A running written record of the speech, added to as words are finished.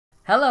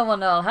Hello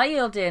one all, how you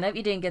all doing? Hope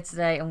you're doing good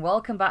today and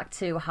welcome back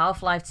to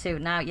Half-Life 2.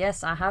 Now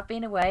yes, I have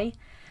been away,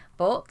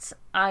 but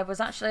I was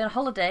actually on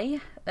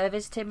holiday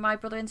visiting my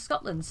brother in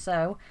Scotland,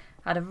 so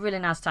I had a really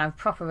nice time,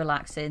 proper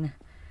relaxing.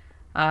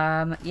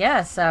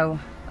 Yeah, so...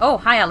 Oh,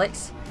 hi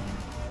Alex.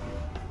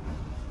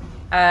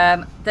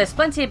 There's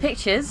plenty of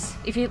pictures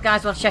if you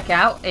guys want to check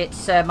out.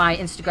 It's my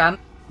Instagram,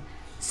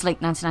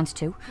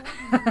 Slake1992.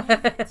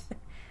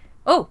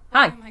 Oh,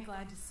 hi. Am I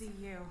glad to see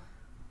you?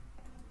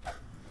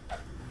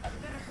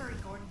 Better hurry,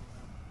 Gordon.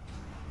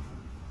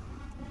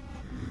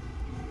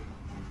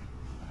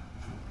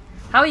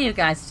 How are you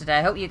guys today?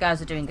 I hope you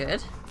guys are doing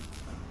good.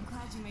 I'm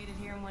glad you made it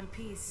here in one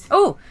piece.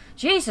 Oh,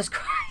 Jesus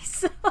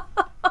Christ.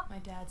 My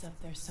dad's up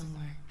there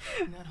somewhere,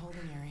 in that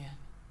holding area.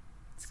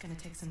 It's gonna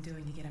take some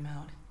doing to get him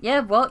out. Yeah,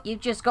 well, you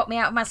just got me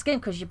out of my skin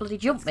because you bloody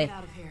jumped me. Let's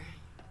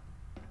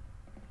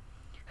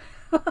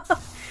get out of here.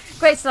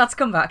 Great start to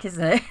come back,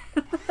 isn't it?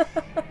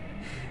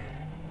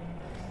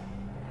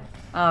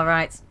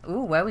 Alright.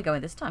 Ooh, where are we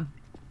going this time?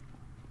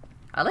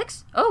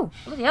 Alex? Oh,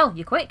 bloody hell,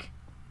 you're quick.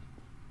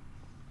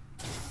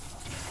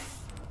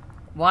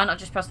 Why not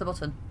just press the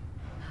button?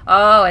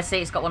 Oh, I see,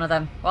 it's got one of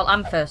them. Well,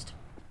 I'm first.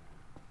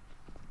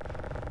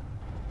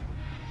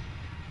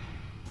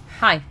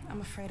 Hi.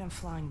 I'm afraid I'm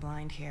flying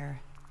blind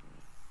here.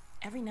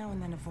 Every now and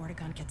then a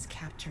Vortigaunt gets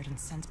captured and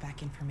sends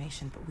back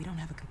information, but we don't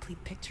have a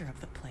complete picture of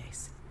the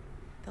place.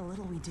 The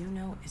little we do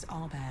know is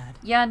all bad.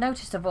 Yeah, I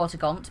noticed a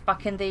Vortigaunt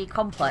back in the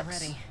complex.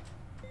 Get ready.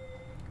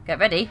 Get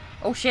ready?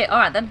 Oh shit,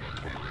 alright then.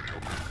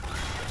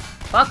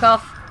 Fuck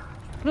off.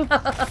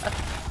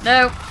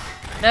 No.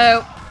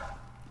 No.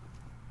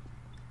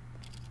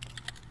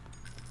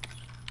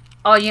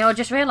 Oh, you know, I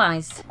just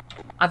realised.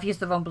 I've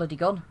used the wrong bloody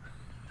gun.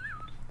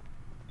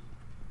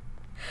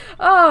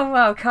 Oh,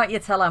 wow, can't you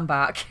tell I'm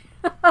back?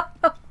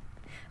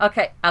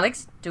 Okay,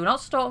 Alex, do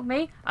not stalk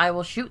me. I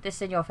will shoot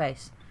this in your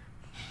face.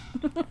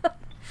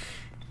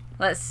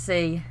 Let's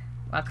see.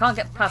 Well, I can't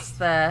get past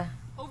there.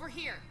 Over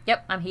here.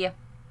 Yep, I'm here.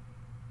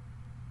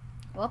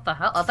 What the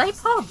hell? Are they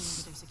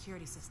pods? Their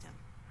security system.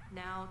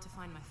 Now to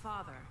find my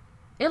father.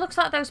 It looks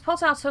like those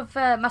pods out of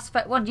Mass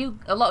Effect 1.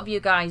 A lot of you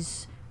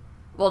guys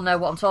will know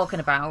what I'm talking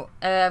about.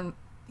 At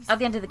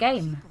the end of the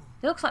game.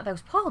 It looks like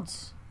those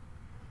pods.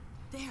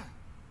 There.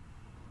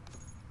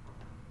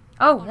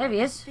 Oh, there he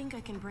is. I think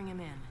I can bring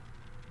him in.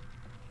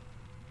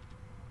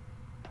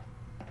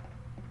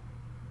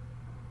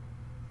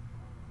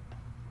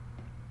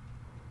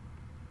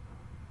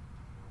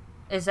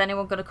 Is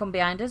anyone going to come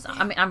behind us?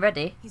 I mean, I'm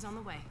ready. He's on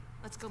the way.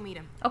 Let's go meet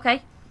him.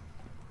 Okay.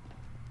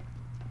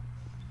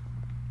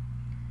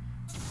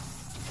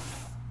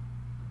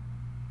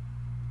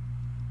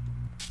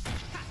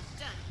 Ha,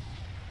 done.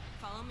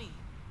 Follow me.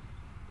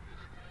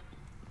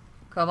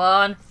 Come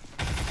on.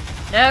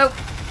 No.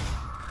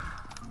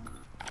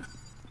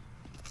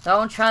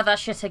 Don't try that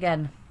shit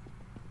again.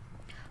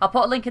 I'll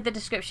put a link in the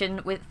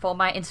description for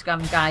my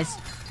Instagram, guys.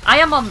 I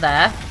am on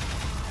there.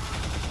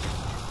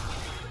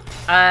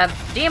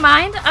 Do you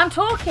mind? I'm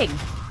talking.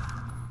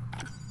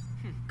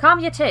 Calm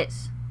your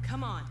tits.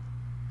 Come on.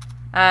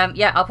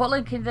 Yeah, I'll put a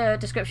link in the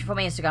description for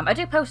my Instagram. I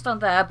do post on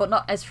there, but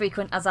not as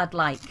frequent as I'd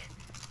like.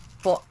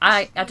 But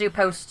I do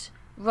post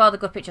rather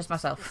good pictures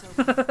myself.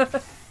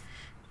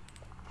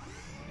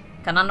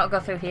 Can I not go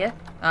through here?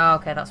 Oh,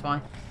 okay, that's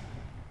why.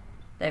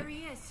 There he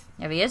is.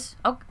 There he is.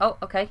 Oh,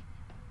 okay.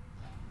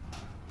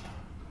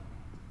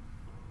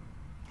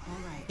 All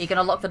right. You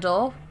gonna lock the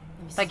door?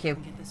 Let me see Thank if I you.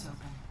 can get this open.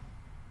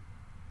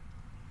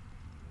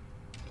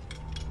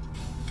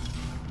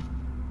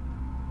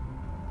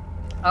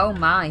 Oh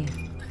my.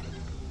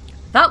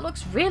 That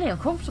looks really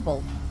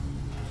uncomfortable.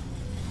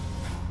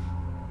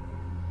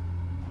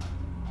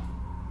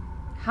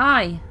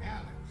 Hi.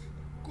 Alex,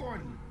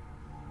 Gordon,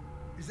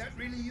 is that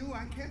really you?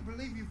 I can't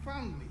believe you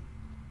found me.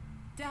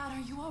 Dad,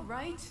 are you all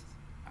right?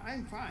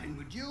 I'm fine,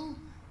 but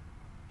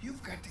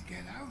you've got to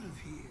get out of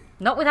here.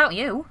 Not without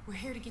you. We're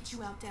here to get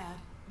you out, Dad.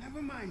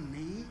 Never mind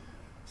me.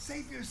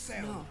 Save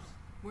yourselves. No,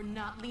 we're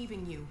not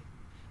leaving you.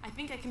 I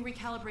think I can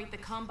recalibrate the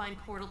Combine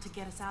portal to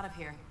get us out of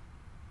here.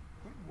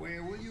 But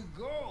where will you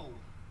go?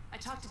 I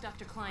talked to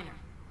Dr. Kleiner.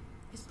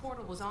 His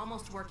portal was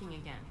almost working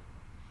again.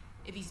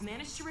 If he's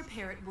managed to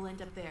repair it, we'll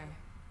end up there.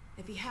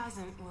 If he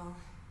hasn't, well,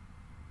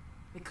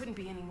 we couldn't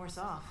be any worse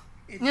off.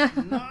 It's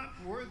not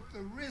worth the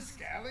risk,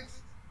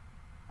 Alex.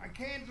 I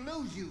can't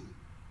lose you.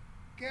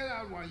 Get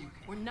out while you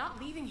can. We're not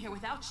leaving here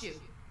without you.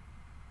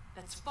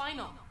 That's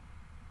final.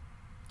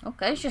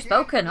 Okay, she's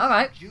spoken. All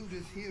right.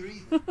 Judith here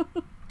either.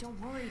 Don't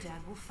worry,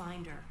 Dad. We'll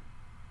find her.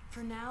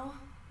 For now,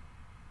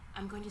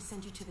 I'm going to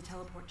send you to the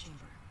teleport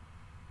chamber.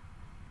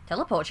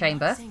 Teleport I'm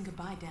chamber. not saying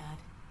goodbye, Dad.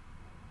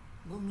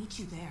 We'll meet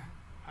you there.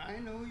 I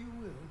know you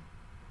will.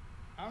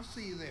 I'll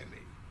see you there,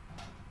 baby.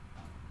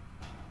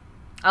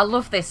 I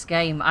love this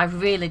game. I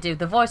really do.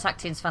 The voice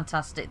acting's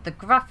fantastic. The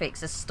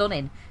graphics are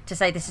stunning. To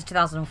say this is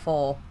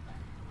 2004.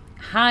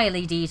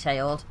 Highly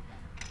detailed.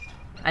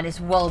 And it's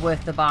well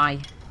worth the buy.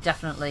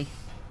 Definitely.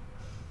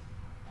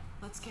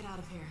 Let's get out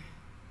of here.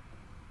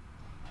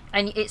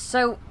 And it's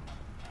so...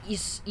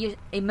 You're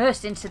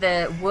immersed into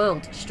the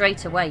world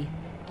straight away.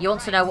 You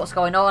want to know what's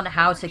going on,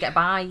 how to get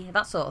by,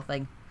 that sort of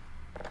thing.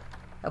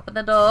 Open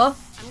the door.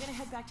 I'm gonna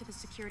head back to the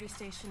security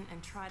station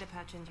and try to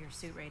patch into your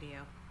suit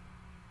radio.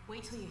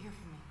 Wait till you hear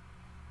from me.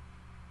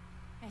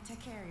 Hey, take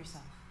care of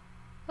yourself.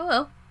 Oh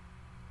well.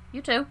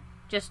 You too.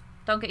 Just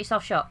don't get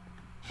yourself shot.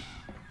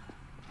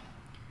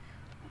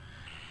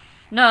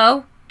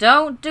 No.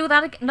 Don't do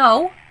that again.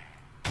 No.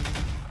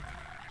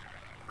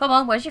 Come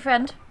on, where's your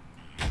friend?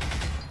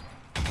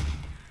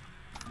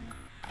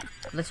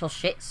 Little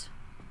shits.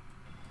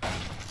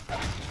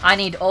 I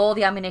need all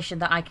the ammunition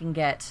that I can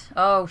get.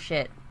 Oh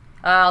shit.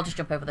 I'll just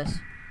jump over this.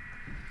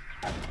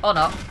 Or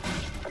not.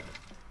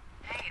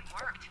 Hey, it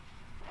worked.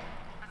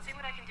 Let's see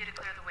what I can do to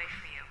clear the way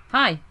for you.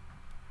 Hi.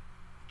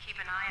 Keep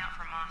an eye out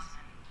for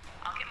Austin.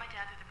 I'll get my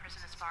dad through the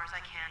prison as far as I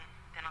can,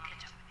 then I'll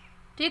catch up with you.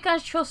 Do you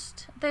guys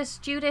trust this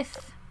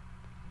Judith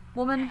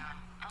woman? Hang on.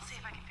 I'll see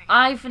if I can figure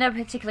I've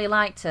never particularly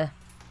liked her.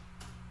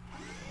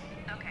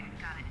 Okay,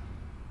 got it.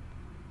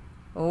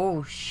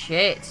 Oh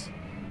shit.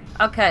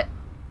 Okay.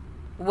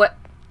 What?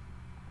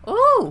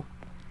 Ooh!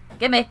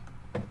 Gimme!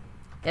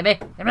 Gimme!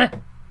 Gimme!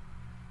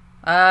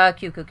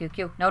 Q, Q, Q,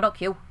 Q. No, not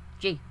Q.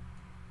 G.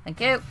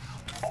 Thank you.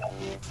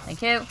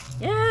 Thank you.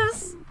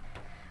 Yes!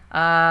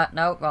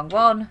 No, wrong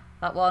one.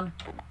 That one.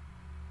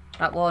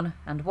 That one.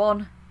 And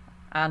one.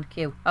 And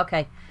Q.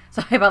 Okay.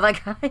 Sorry about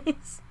that,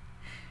 guys.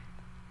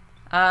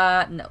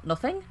 No,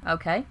 nothing?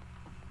 Okay.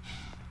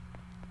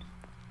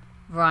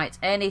 Right,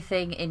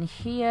 anything in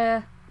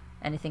here?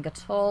 Anything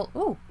at all?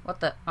 Ooh, what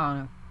the? Oh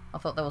no. I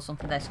thought there was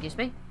something there, excuse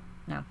me.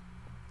 No.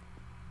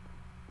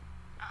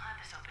 I'll have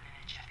this open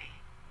in a jiffy.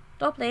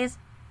 Door, please.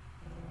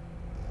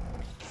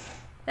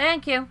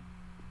 Thank you.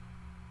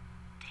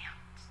 Damn,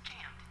 it's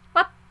jammed.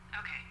 What?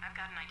 Okay, I've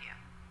got an idea.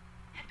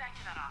 Head back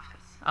to that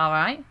office.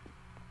 Alright.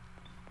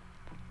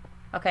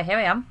 Okay, here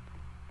I am.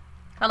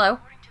 Hello.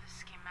 According to the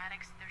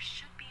schematics, there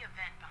should be a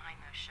vent behind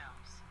those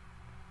shelves.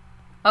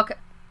 Okay.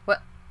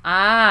 What?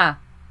 Ah.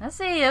 I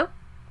see you.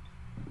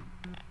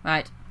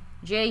 Right.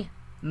 G.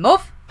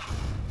 Move.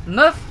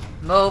 Move.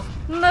 Move.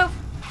 Move.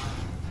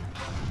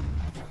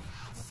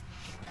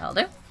 That'll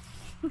do.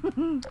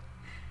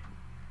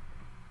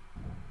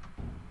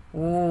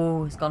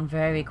 Ooh, it's gone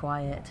very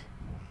quiet.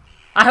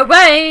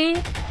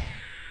 Away!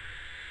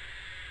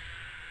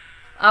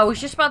 I was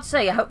just about to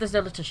say, I hope there's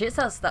no little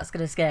shits. That's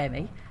gonna scare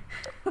me.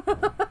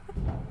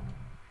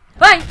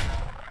 Hey!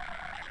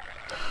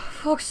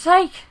 Fuck's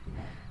sake!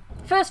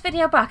 First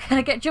video back and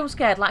I get jump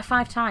scared like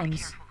 5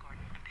 times. Careful, Gordon.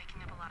 I'm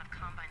picking up a lot of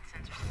combine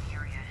sensors in the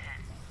area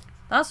ahead.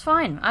 That's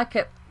fine. I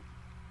could.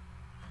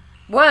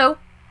 Whoa!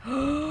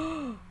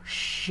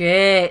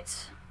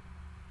 Shit!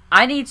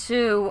 I need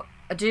to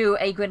do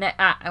a grenade.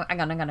 Ah, hang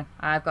on.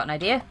 I've got an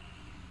idea.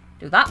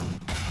 Do that.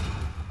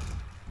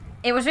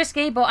 It was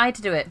risky, but I had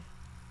to do it.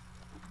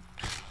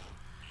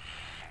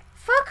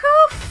 Fuck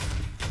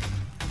off!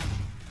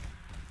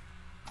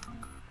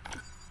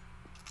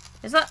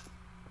 Is that?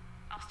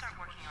 I'll start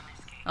working on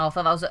this game. Oh, I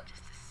thought that was a Just a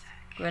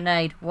sec.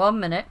 grenade. 1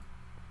 minute.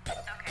 Okay,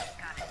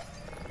 got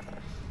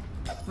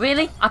it.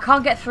 Really? I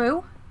can't get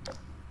through?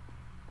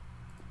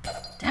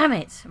 Damn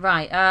it.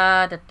 Right.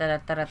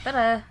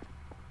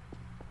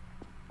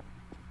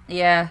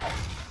 Yeah.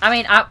 I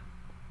mean,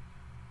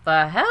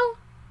 the hell?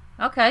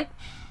 Okay.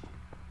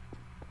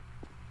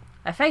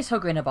 A face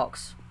hugger in a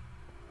box.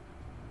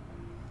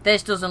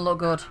 This doesn't look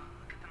good.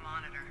 Look at the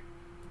monitor.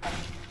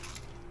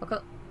 Look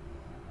at.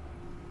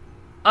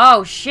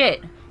 Oh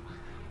shit.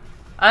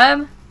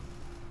 Come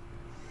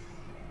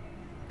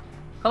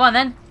on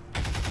then.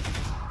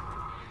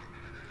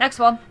 Next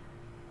one.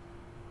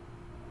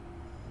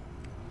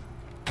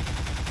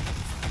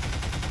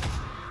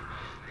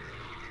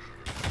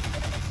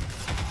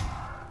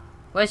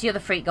 Where's the other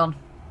freak gone?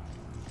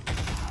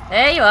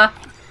 There you are.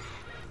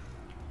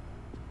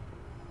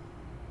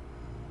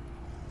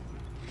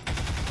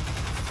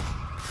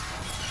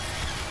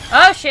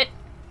 Oh shit.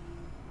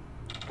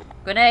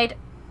 Grenade.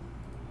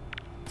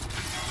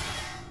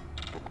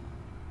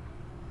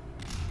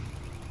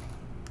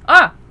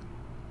 Ah!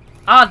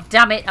 Oh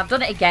damn it, I've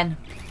done it again.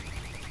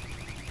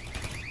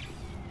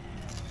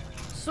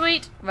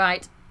 Sweet.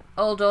 Right.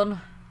 All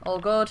done. All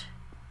good.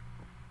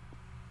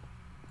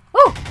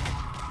 Woo!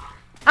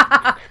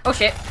 Oh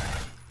shit.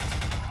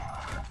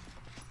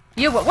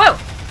 You were. Whoa!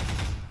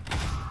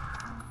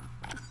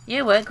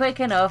 You weren't quick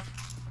enough.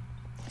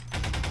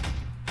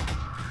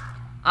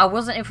 I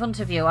wasn't in front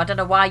of you. I don't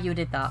know why you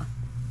did that.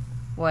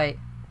 Wait.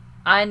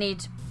 I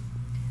need.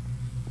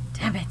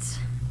 Damn it.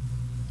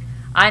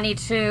 I need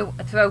to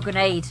throw a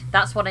grenade.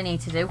 That's what I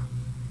need to do.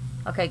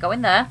 Okay, go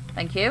in there.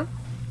 Thank you.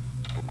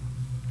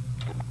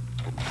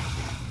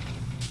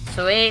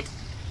 Sweet.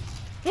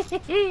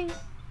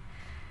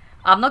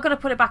 I'm not going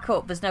to put it back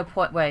up. There's no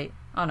point. Wait.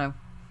 Oh, no.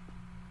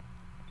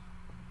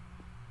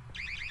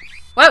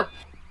 Whoa!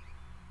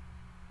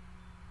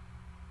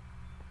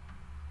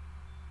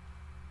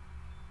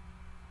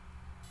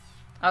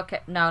 Okay.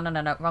 No.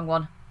 Wrong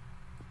one.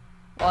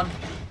 One.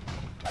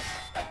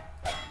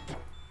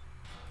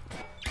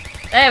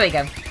 There we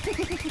go.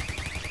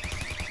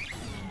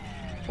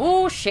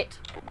 Oh, shit.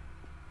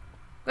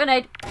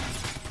 Grenade.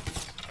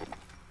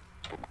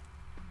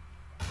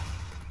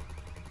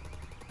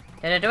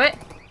 Did I do it?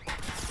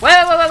 Whoa,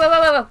 whoa, whoa, whoa,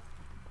 whoa, whoa.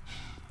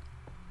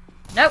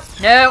 Nope,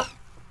 no.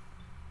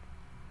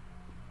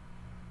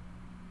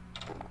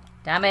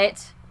 Damn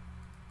it.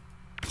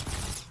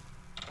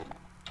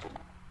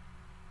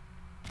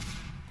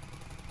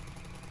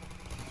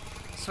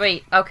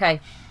 Sweet, okay.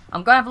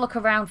 I'm going to have a look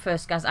around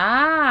first, guys.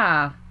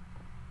 Ah!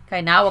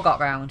 Okay, now I got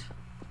round.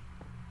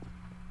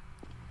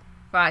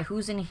 Right,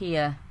 who's in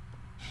here?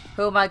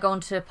 Who am I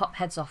going to pop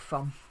heads off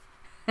from?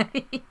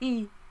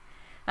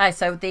 Alright,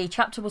 so the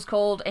chapter was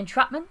called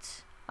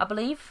Entrapment, I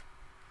believe.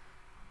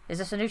 Is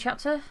this a new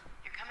chapter?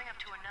 You're coming up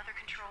to another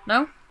control room. No?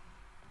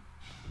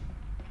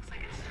 Looks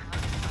like it's still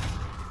up.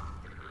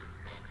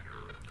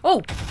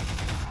 Oh!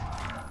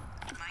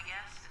 My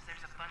guess is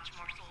there's a bunch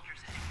more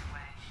soldiers heading your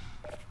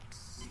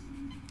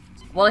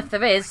way. Well, if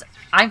there is,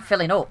 I'm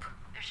filling up.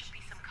 There should be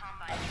some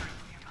combine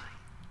turrets nearby.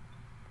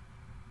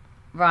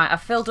 Right,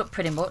 I've filled up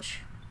pretty much.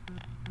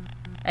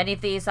 Any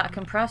of these that I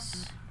can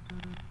press?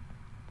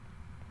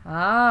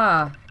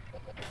 Ah.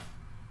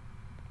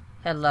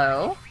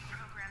 Hello.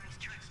 Reprogram these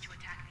turrets to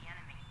attack the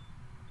enemy.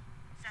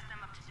 Set them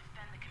up to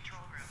defend the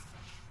control room.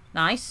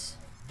 Nice.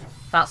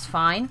 That's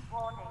fine.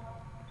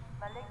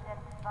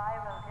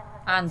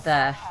 And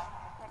there.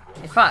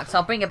 In fact,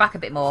 I'll bring it back a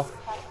bit more.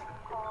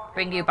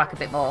 Bring you back a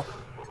bit more.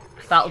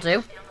 That'll do.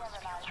 I'm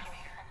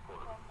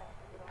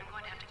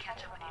going to have to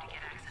catch up with you to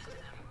get access to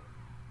them.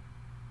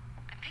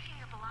 I'm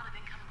picking up a lot of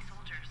incoming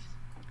soldiers.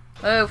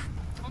 Move.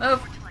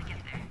 Move. Until I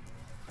get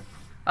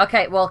there.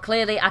 Okay, well,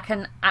 clearly I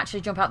can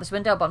actually jump out this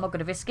window, but I'm not going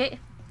to risk it.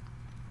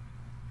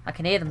 I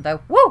can hear them, though.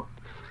 Woo!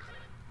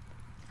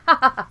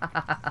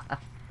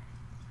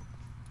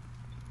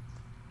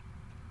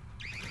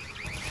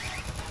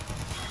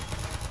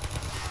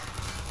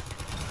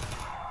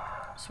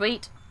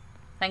 Sweet.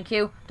 Thank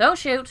you. Don't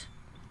shoot.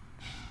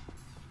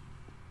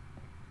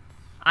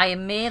 I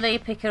am merely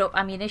picking up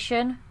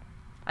ammunition.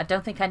 I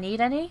don't think I need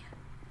any.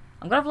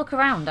 I'm going to have a look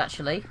around,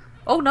 actually.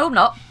 Oh, no, I'm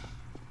not.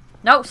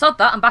 No, sod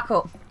that. I'm back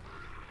up.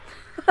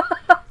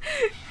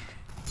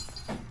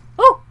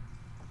 Oh!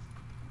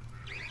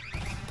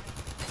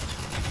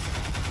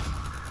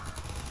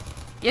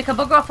 You can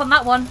bugger off on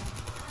that one.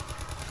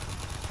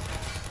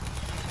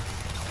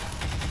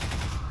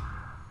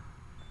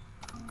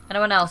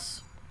 Anyone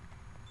else?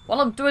 Well,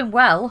 I'm doing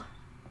well.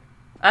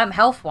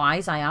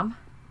 Health-wise, I am.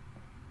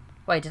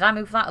 Wait, did I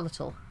move that a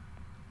little?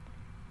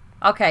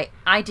 Okay,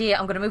 idea.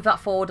 I'm going to move that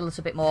forward a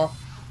little bit more.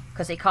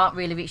 Because it can't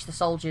really reach the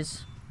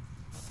soldiers.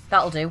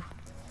 That'll do.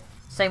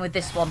 Same with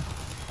this one.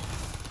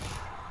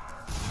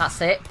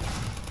 That's it.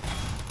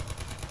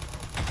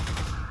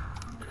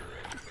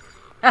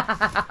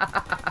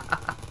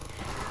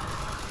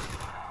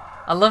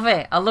 I love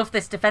it. I love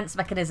this defense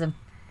mechanism.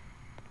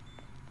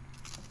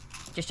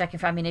 Just checking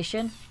for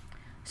ammunition.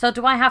 So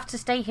do I have to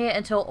stay here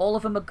until all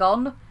of them are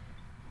gone?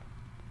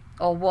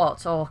 Or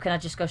what? Or can I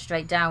just go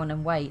straight down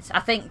and wait? I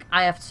think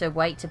I have to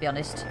wait, to be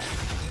honest.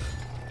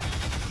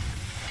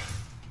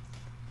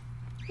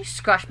 You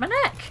scratched my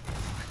neck.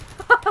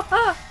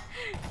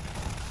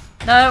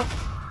 No.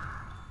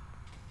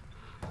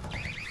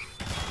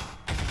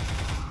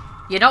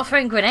 You're not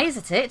throwing grenades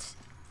at it.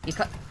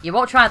 You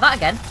won't try that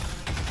again.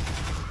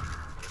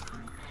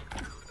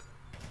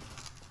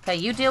 Okay,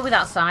 you deal with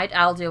that side.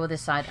 I'll deal with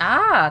this side.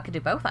 Ah, I can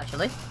do both,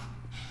 actually.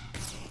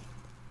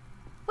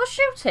 What's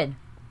shooting?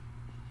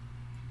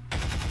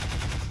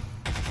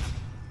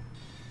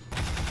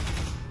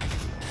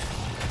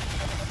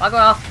 Bugger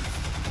off.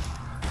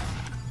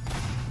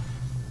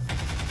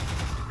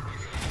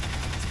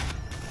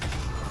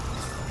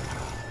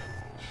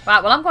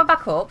 Right, well, I'm going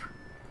back up.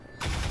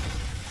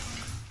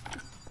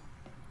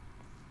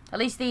 At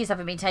least these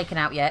haven't been taken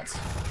out yet.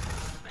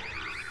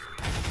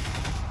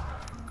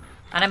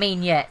 And I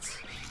mean yet.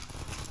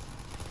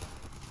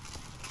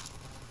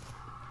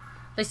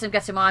 At least I'm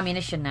getting my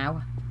ammunition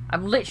now.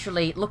 I'm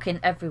literally looking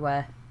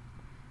everywhere.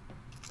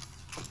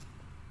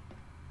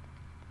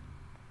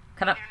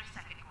 Can I...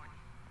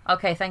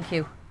 Okay, thank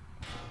you.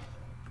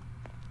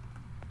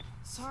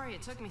 Sorry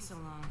it took me so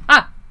long.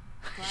 Ah!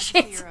 Glad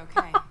Shit! to see you're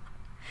okay.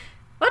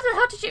 What the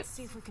hell did you... Let's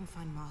see if we can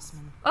find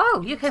Mossman.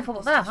 Oh, you came from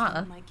up there, This right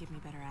then. might give me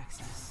better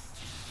access.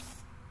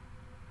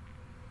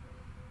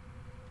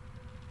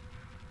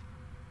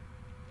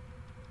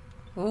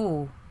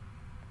 Ooh.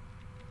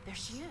 There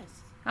she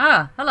is.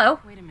 Ah, hello.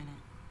 Wait a minute.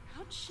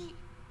 How'd she...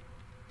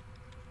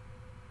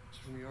 It's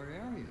from your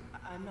area.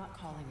 I'm not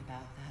calling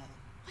about that.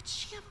 What's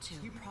she up to?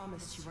 You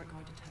promised you weren't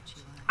going to touch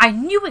Eli. I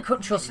knew we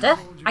couldn't trust her.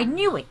 I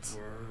knew it.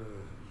 Were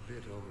a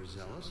bit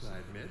overzealous, I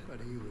admit, but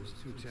he was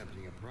too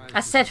tempting a prize. I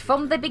said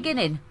from the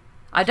beginning,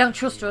 I don't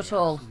trust her at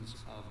all.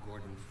 Of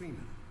Gordon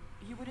Freeman.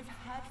 You would have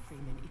had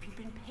Freeman if you'd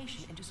been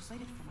patient and just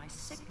waited for my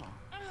signal.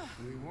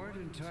 We weren't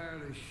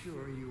entirely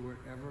sure you were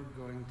ever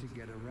going to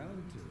get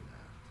around to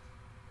that.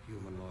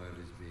 Human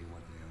loyalties being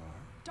what they are.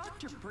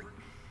 Dr.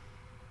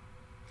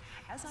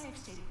 As I have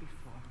stated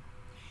before,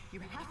 you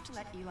have to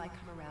let Eli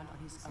come around on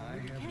his own. I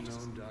You have can't just...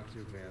 known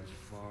Dr. Vance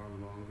far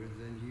longer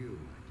than you,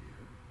 my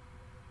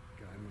dear.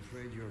 I'm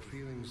afraid your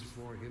feelings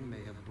for him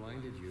may have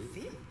blinded you.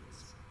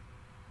 Feelings?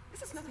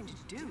 This has nothing to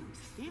do with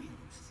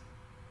feelings.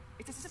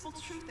 It's a simple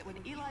truth that when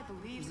Eli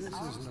believes This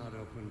our... is not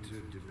open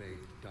to debate,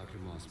 Dr.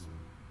 Mossman.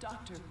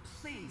 Doctor,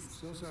 please.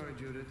 So sorry,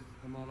 Judith.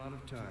 I'm all out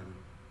of time.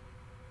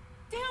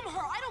 Damn her!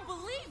 I don't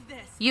believe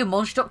this! You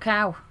munched up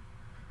cow.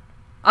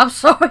 I'm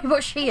sorry,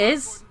 but she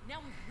is. Gordon, now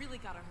we've really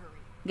gotta hurry.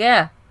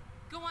 Yeah.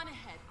 Go on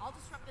ahead. I'll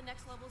disrupt the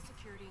next level of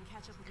security and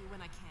catch up with you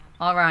when I can.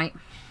 Alright.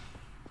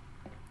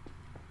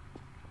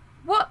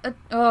 What?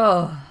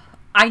 Oh.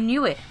 I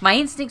knew it. My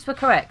instincts were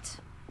correct.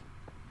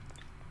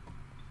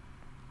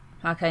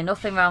 Okay,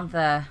 nothing around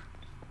there.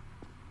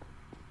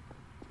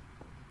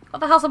 What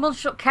the hell's a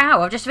munched up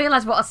cow? I've just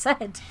realised what I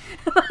said.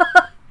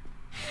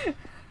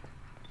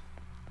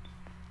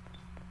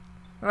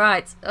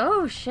 Right.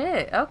 Oh,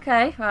 shit.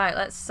 Okay. Right,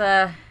 let's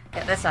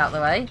get this out of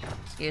the way.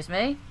 Excuse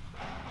me.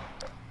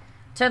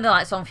 Turn the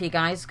lights on for you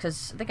guys,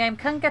 because the game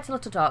can get a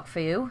little dark for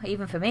you,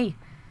 even for me.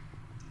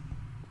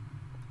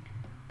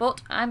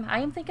 But I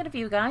am thinking of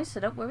you guys,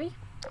 so don't worry.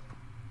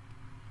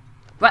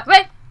 Right,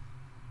 wait!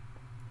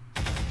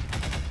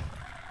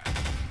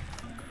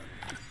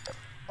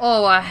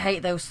 Oh, I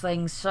hate those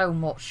things so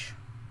much.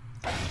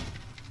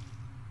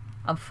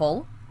 I'm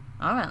full.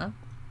 Alright then.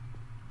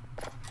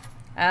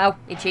 Ow,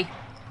 itchy.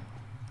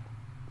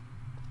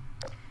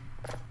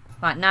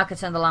 Right, now I can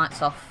turn the lights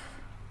off.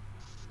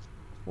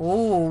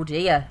 Oh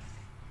dear.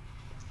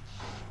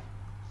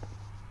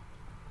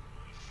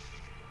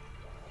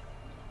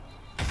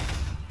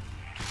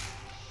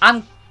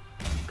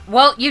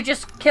 Well, you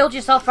just killed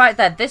yourself right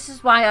there. This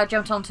is why I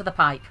jumped onto the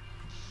pipe.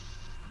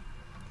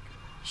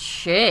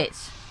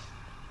 Shit.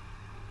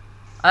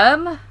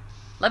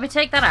 Let me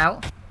take that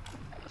out.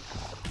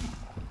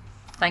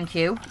 Thank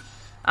you.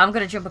 I'm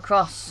gonna jump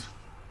across.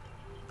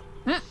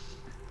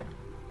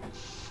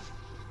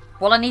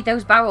 Well, I need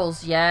those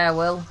barrels. Yeah, I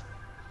will.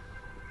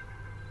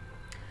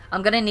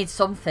 I'm gonna need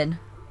something.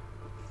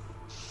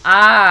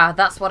 Ah,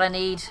 that's what I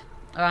need.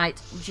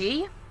 Alright,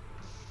 G.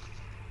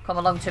 Come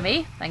along to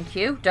me. Thank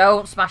you.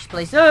 Don't smash,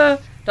 please.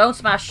 Don't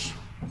smash.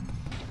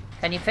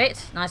 Can you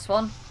fit? Nice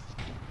one.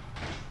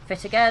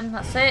 Fit again.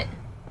 That's it.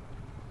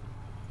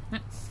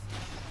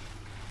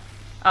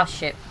 Oh,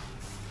 shit.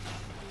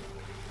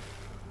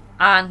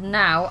 And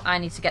now I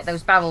need to get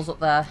those barrels up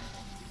there.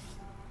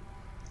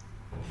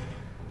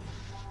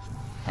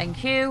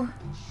 Thank you.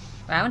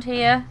 Round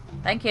here.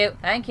 Thank you.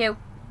 Thank you.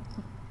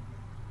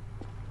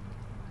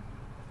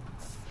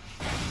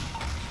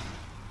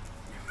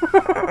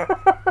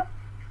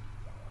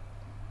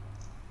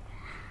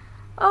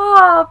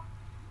 Oh,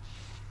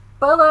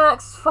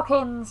 bullocks,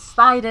 fucking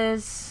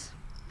spiders.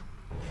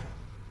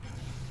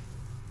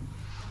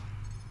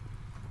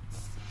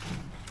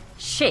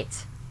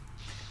 Shit.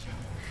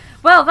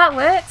 Well, that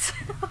worked.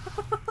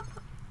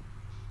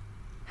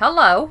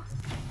 Hello.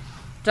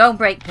 Don't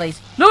break,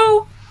 please.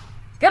 No!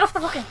 Get off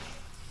the fucking...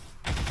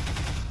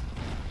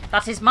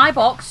 That is my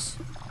box.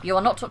 You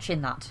are not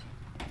touching that.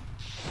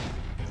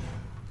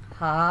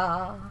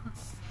 Ha.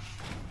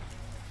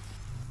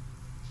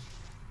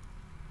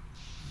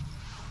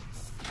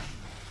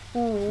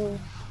 Ooh.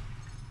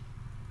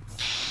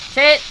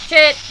 Shit,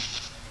 shit.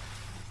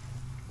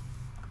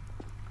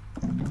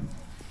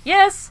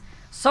 Yes.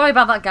 Sorry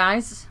about that,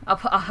 guys.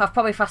 I've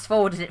probably fast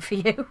forwarded it for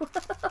you.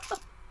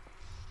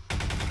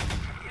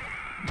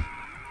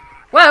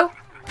 Whoa.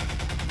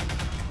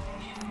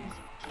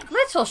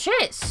 Little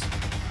shits.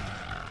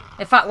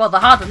 In fact, well, they're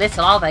hardly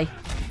little, are they?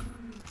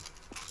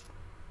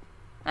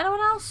 Anyone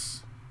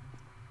else?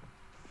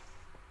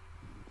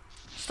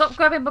 Stop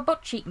grabbing my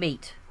butt cheek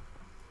meat.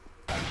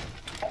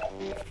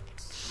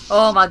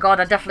 Oh my god,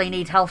 I definitely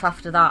need health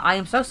after that. I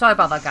am so sorry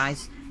about that,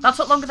 guys. That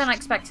took longer than I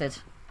expected.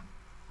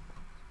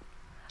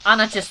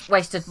 And I just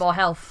wasted more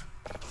health.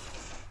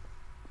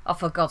 Oh,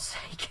 for God's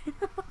sake.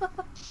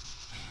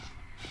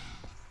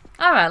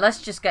 Alright,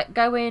 let's just get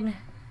going.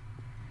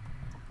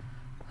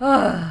 So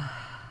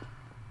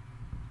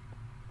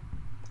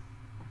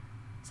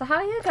how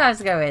are you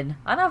guys going?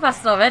 I know I've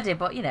asked already,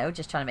 but you know,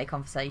 just trying to make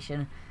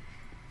conversation.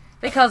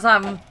 Because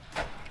I'm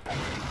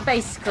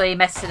basically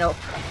messing up.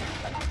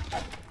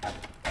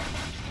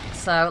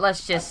 So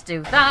let's just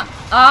do that.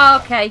 Oh,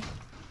 okay.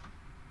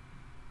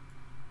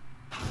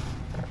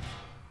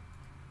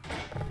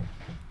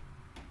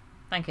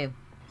 Thank you.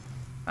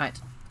 Right.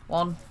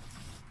 One.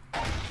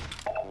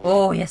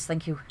 Oh, yes,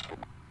 thank you.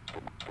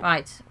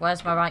 Right.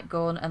 Where's my right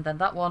gun? And then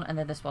that one, and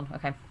then this one.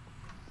 Okay.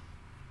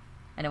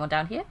 Anyone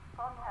down here?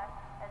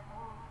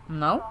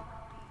 No?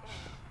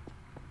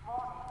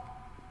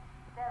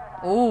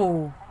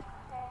 Ooh.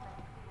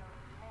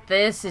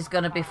 This is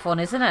going to be fun,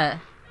 isn't it?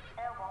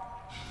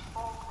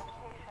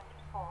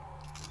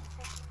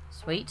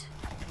 Sweet.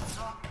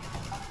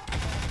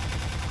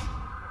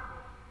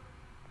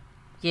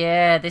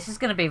 Yeah, this is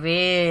going to be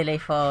really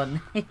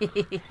fun.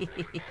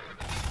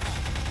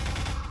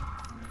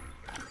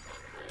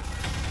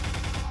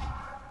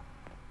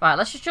 Right,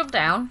 let's just jump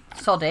down.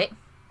 Sod it.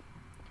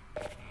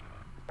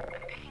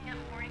 Picking up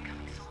more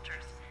incoming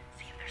soldiers.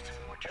 See if there's some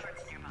more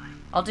turrets nearby.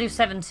 I'll do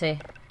 70.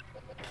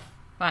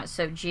 Right,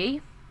 so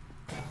G.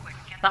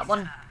 That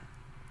one.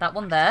 That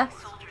one there.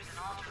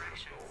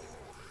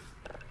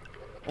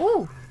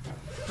 Ooh.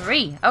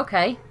 3.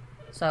 Okay.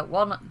 So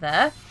 1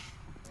 there.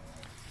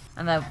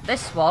 And then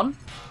this one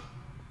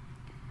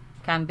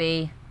can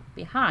be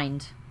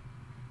behind.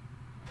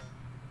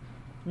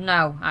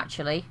 No,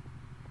 actually.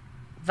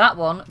 That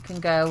one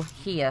can go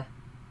here.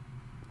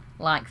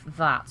 Like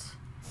that.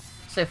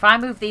 So if I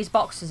move these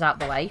boxes out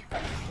the way...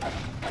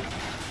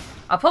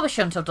 I probably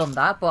shouldn't have done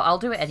that, but I'll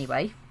do it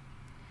anyway.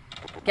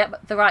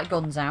 Get the right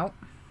guns out.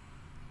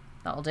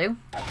 That'll do.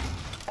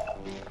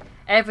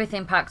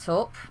 Everything packed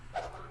up.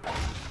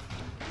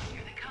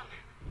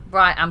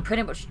 Right, I'm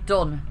pretty much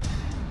done.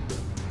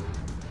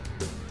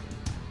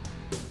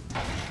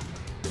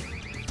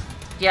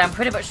 Yeah, I'm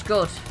pretty much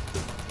good.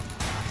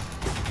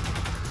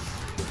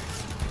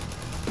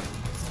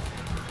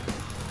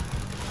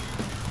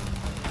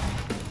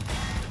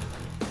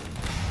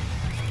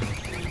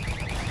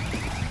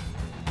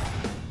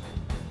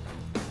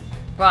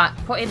 Right,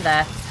 put in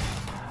there.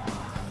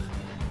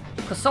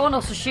 Because someone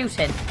else is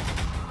shooting.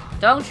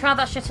 Don't try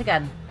that shit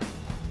again.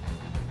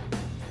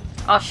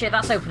 Oh shit,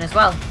 that's open as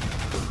well.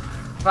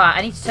 Right,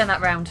 I need to turn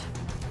that round.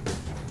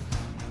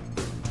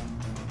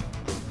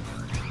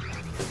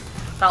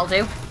 That'll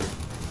do.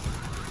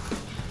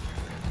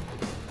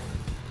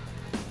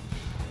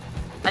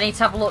 I need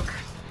to have a look.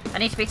 I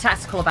need to be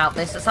tactical about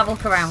this. Let's have a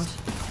look around.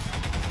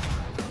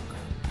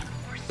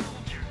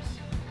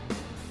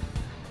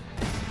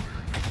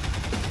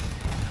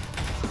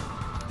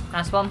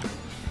 Nice one.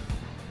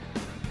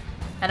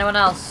 Anyone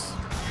else?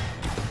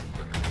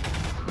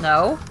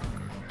 No.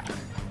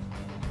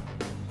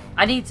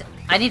 I need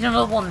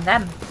another one of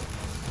them.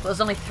 But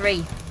there's only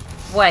 3.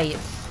 Wait.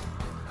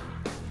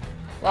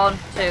 1,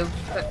 2,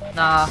 3.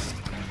 Nah.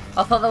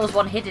 I thought there was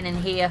one hidden in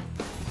here.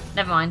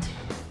 Never mind.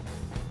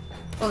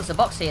 Oh, there's a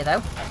box here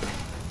though.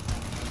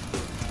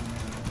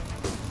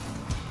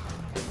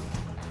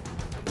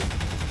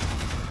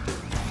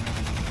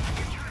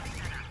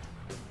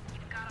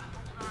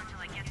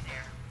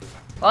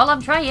 Well,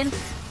 I'm trying.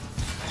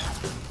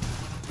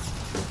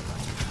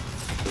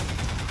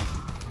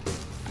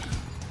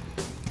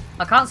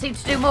 I can't seem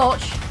to do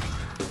much.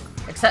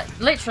 Except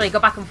literally go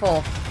back and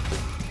forth.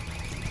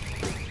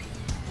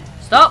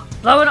 Stop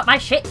blowing up my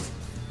shit.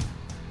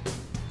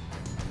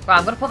 Right,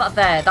 I'm going to put that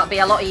there. That'll be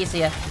a lot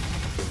easier.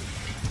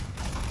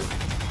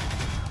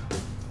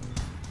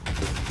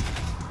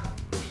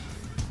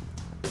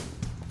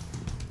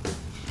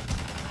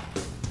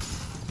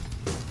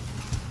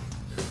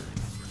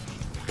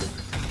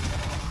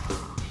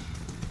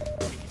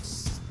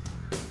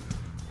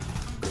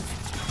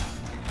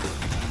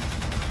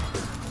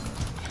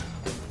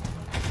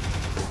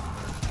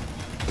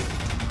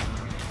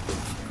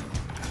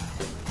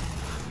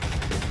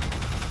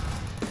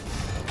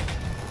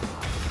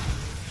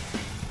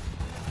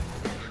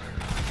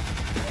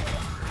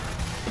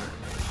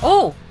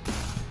 Oh!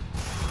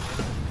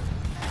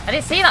 I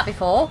didn't see that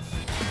before.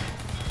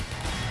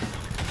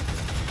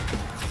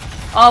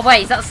 Oh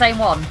wait, is that the same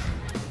one?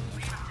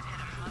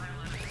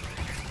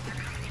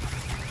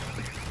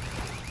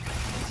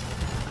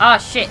 Ah,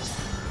 shit.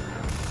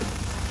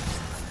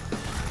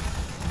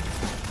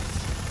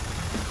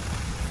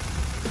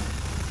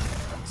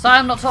 Sorry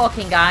I'm not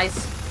talking,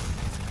 guys.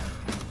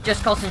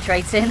 Just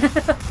concentrating.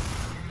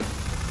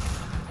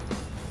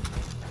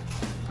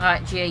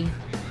 Alright, G.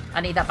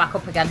 I need that back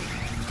up again.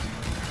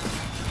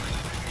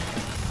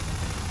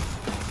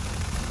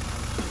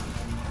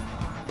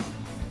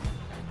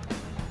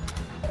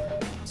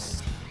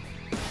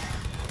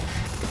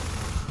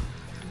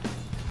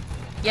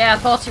 Yeah, I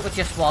thought it was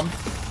just one.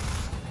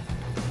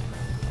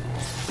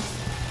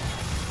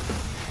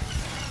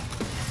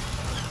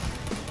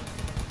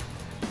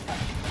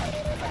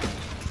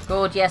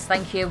 Good, yes,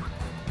 thank you.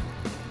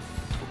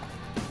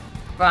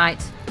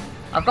 Right.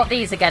 I've got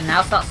these again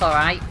now, so that's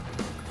alright.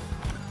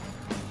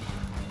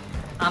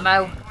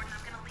 Ammo.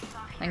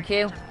 Thank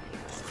you.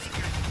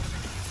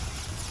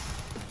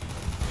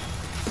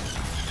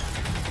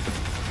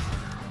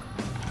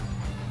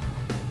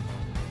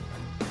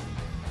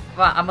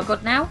 Right, am I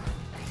good now?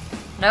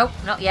 Nope,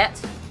 not yet.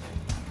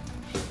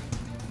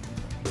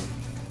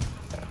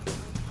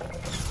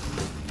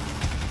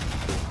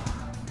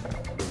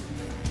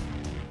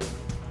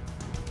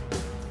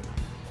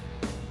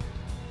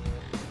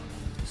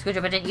 It's a good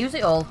job I didn't use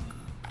it all.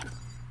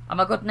 Am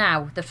I good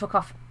now? They've took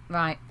off.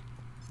 Right.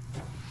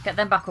 Get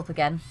them back up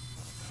again.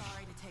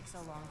 Sorry to take so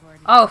long, Goldie.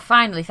 Oh,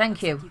 finally,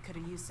 thank you. You could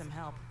have used some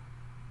help.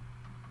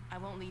 I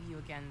won't leave you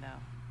again,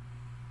 though.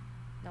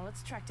 Now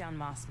let's track down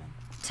Mossman.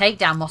 Take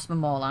down Mossman,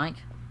 more like.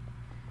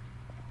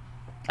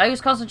 I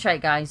always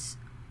concentrate, guys,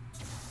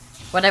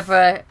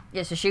 whenever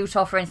it's a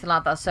shoot-off or anything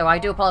like that, so I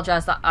do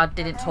apologise that I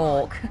didn't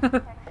talk.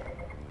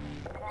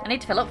 I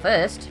need to fill up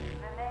first.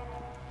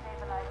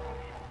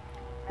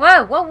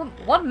 Whoa,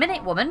 1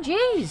 minute, woman,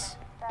 jeez.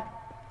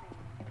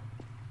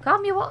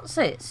 Calm your what's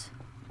it?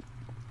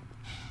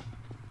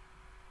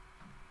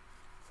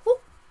 Ooh.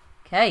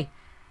 Okay.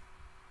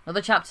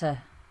 Another chapter.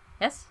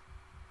 Yes?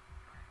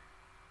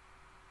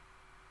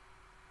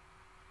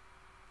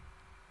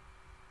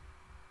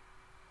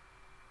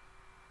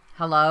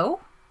 Hello?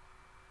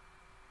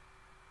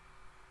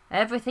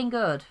 Everything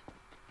good?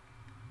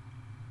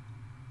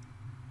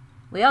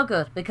 We are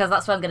good, because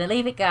that's where I'm going to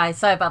leave it, guys.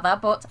 Sorry about that,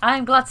 but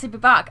I'm glad to be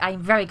back. I'm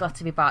very glad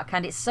to be back,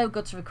 and it's so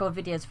good to record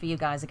videos for you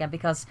guys again,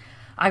 because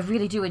I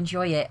really do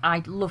enjoy it.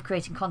 I love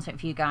creating content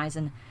for you guys,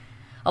 and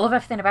I love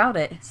everything about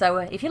it. So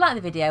if you like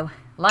the video,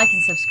 like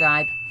and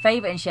subscribe,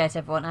 favourite and share to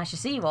everyone. I shall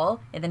see you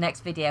all in the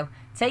next video.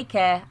 Take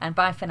care, and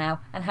bye for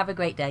now, and have a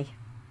great day.